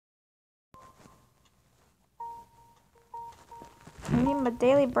I'm eating my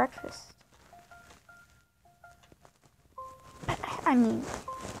daily breakfast. I mean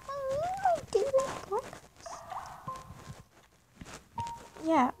my daily breakfast.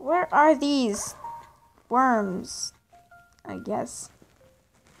 Yeah, where are these worms? I guess.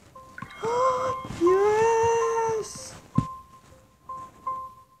 Yes!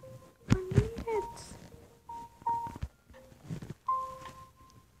 I need it.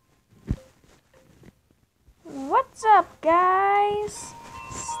 What's up, guys?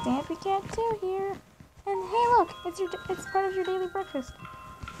 Stampy Cat 2 here. And hey, look, it's part of your daily breakfast.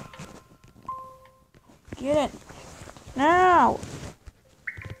 Get it. Now!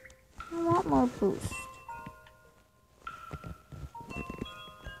 I want more boost.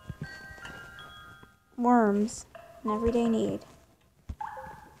 Worms. An everyday need.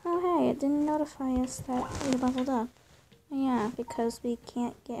 Oh hey, it didn't notify us that we leveled up. Yeah, because we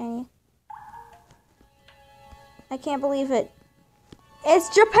can't get any. I can't believe it.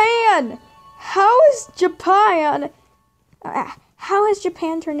 It's Japan! How is Japan? How has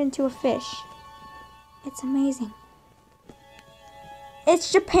Japan turned into a fish? It's amazing.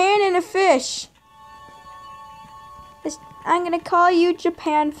 It's Japan and a fish. I'm gonna call you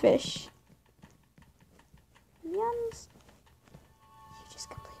Japan Fish. Yums. You just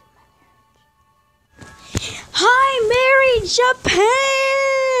completed my marriage. Hi, married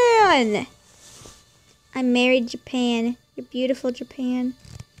Japan! I'm married Japan. You're beautiful, Japan.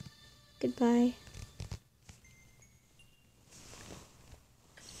 Goodbye.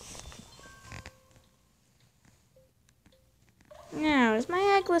 Now, is my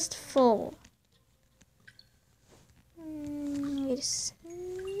egg list full? Wait a second.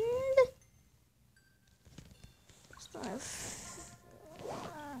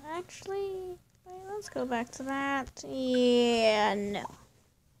 Actually, wait, let's go back to that. Yeah, no.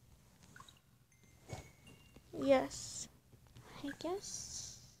 Yes, I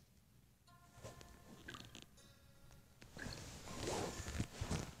guess.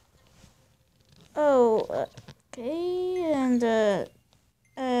 Oh, okay, and,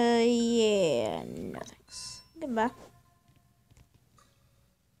 yeah, no thanks. Goodbye.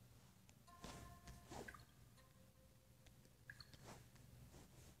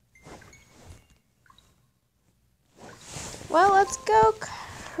 Well, let's go,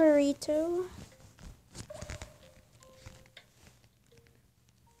 Kurito.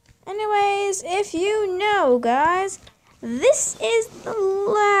 Anyways, if you know, guys, this is the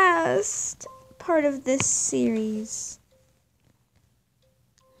last part of this series.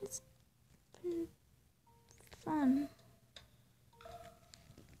 It's been fun.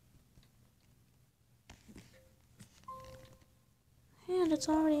 And it's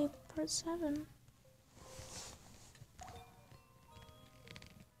already part 7.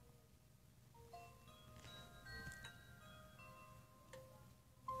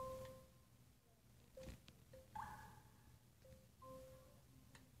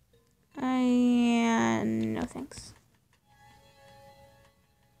 No thanks.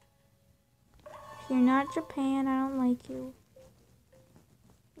 If you're not Japan, I don't like you.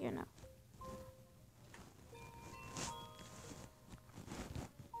 You know.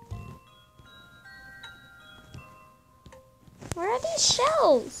 Where are these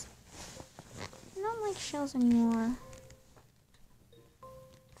shells? I don't like shells anymore.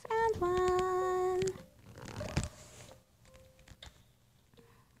 Found one.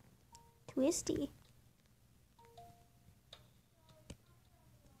 Twisty.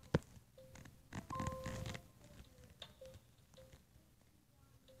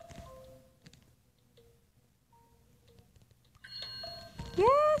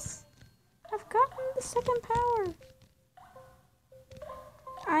 Yes! I've gotten the second power.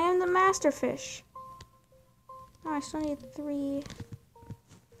 I am the master fish. Oh, I still need 3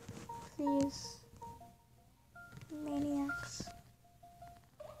 of these maniacs.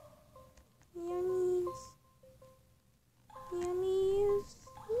 Yummies. Yummies.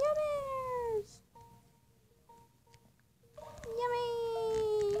 Yummies. Yummy.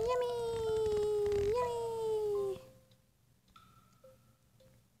 Yummy. Yummy.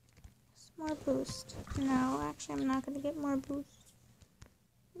 More boost. No, actually, I'm not going to get more boost.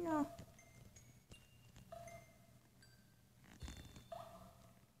 No.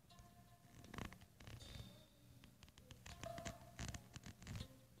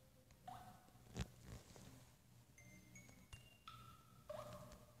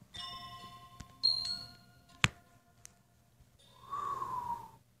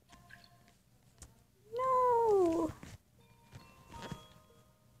 No.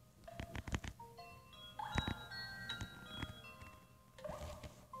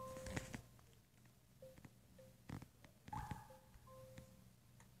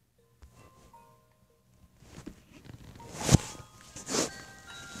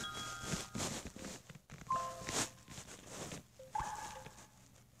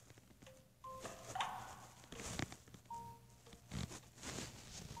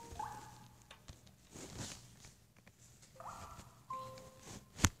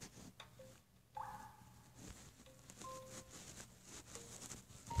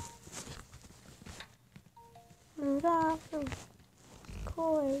 Rudolph the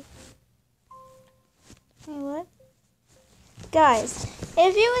Koi. Hey, what? Guys,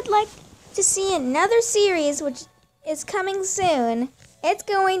 if you would like to see another series which is coming soon, it's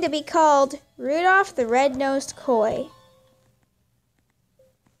going to be called Rudolph the Red-Nosed Koi.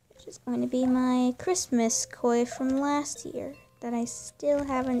 Which is going to be my Christmas koi from last year that I still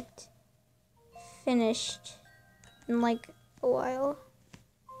haven't finished in like a while.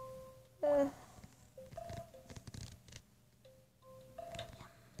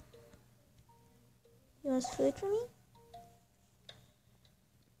 You want food for me?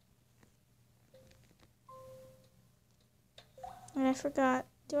 And I forgot.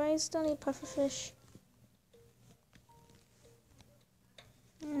 Do I still need pufferfish?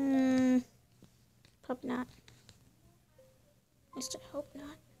 Hope not. At least I hope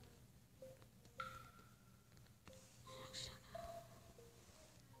not.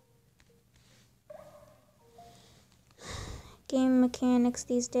 Game mechanics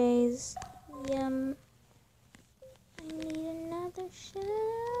these days. Yum. I need another shell.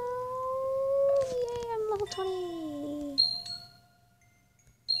 Yay, I'm level 20.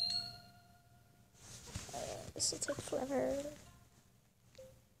 This will take forever.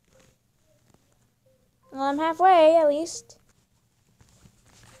 Well, I'm halfway, at least.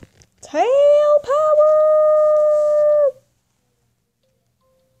 Tail power!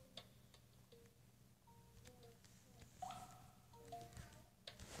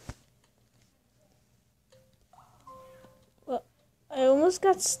 Well, I almost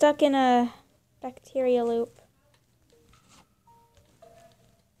got stuck in a bacteria loop.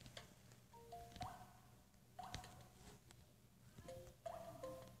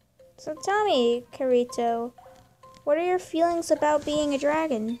 So tell me, Kirito, what are your feelings about being a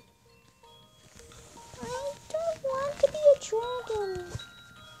dragon? I don't want to be a dragon.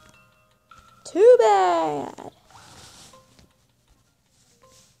 Too bad.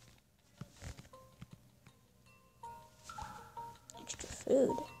 Extra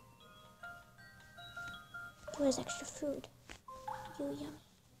food. Where's extra food? You yummy.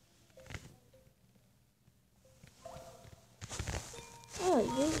 Oh,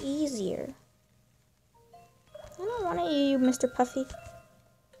 you easier. I don't want to eat you, Mr. Puffy.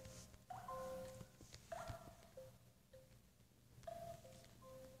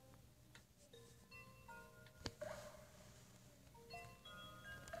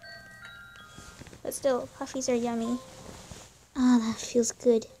 But still, Puffies are yummy. Ah, that feels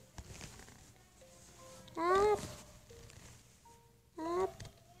good. Up. Up.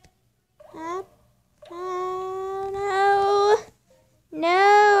 Up. Oh, no. No,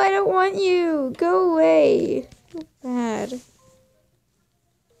 I don't want you. Go away. So bad.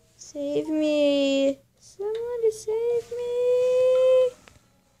 Save me. Someone to save me.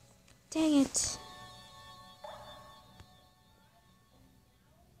 Dang it.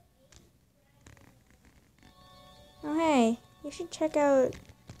 Oh, hey. You should check out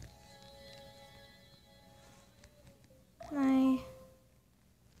my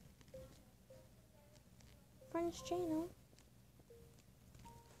friend's channel.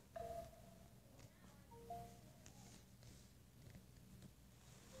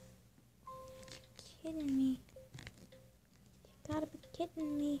 Kidding me. You gotta be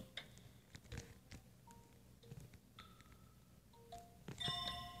kidding me.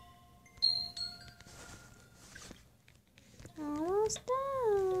 Almost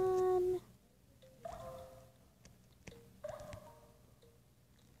done.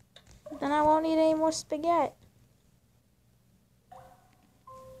 Then I won't need any more spaghetti. I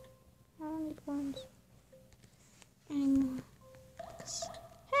don't need worms anymore.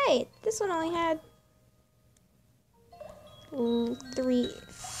 Hey, this one only had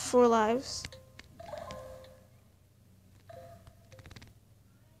 4 lives.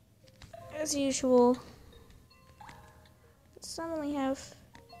 As usual. Some only have...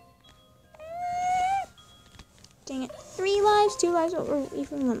 Dang it. 3 lives, 2 lives, or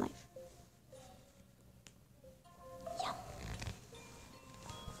even 1 life. Yum.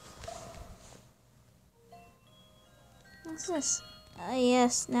 What's this?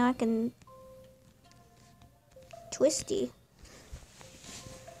 Yes, now I can... Twisty.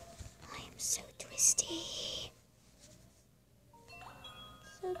 I am so twisty.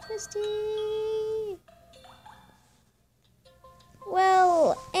 So twisty.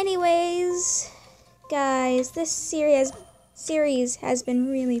 Well, anyways, guys, this series has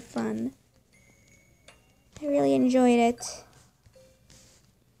been really fun. I really enjoyed it.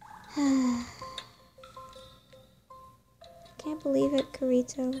 Can't believe it,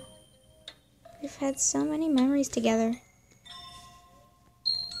 Kirito. We've had so many memories together.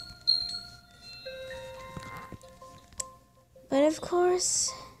 But of course,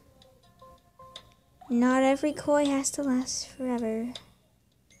 not every koi has to last forever. Yeah,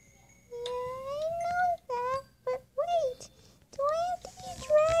 I know that, but wait, do I have to be a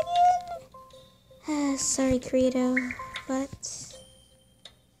dragon? Sorry, Credo, but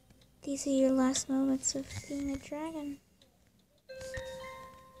these are your last moments of being a dragon.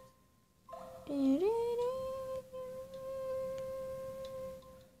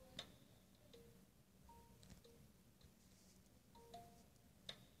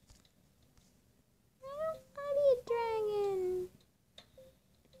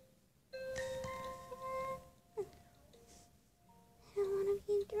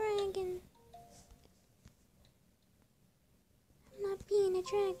 Being a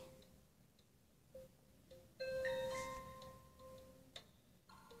dragon.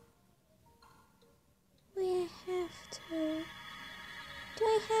 I have to. Do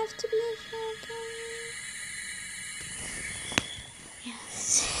I have to be a dragon? Yes.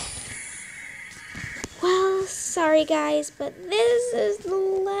 Well, sorry guys, but this is the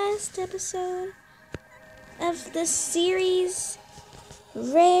last episode of the series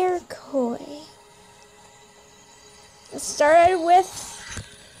Rare Koi. It started with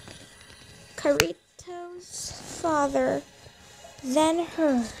Kirito's father, then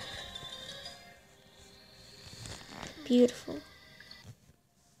her. Beautiful.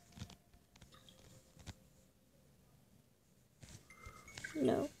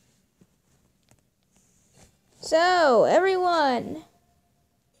 No. So, everyone,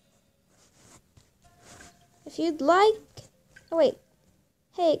 if you'd like... Oh, wait.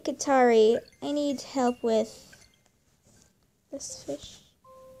 Hey, Katari, I need help with this fish.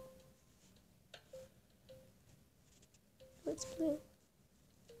 Oh, it's blue.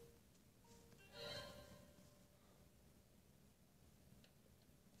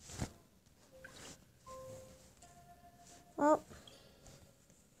 Well,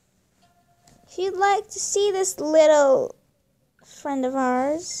 if you'd like to see this little friend of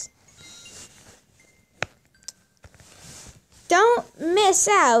ours, don't miss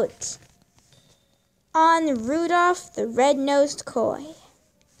out on Rudolph the Red-Nosed Koi.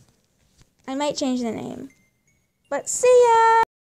 I might change the name. But see ya!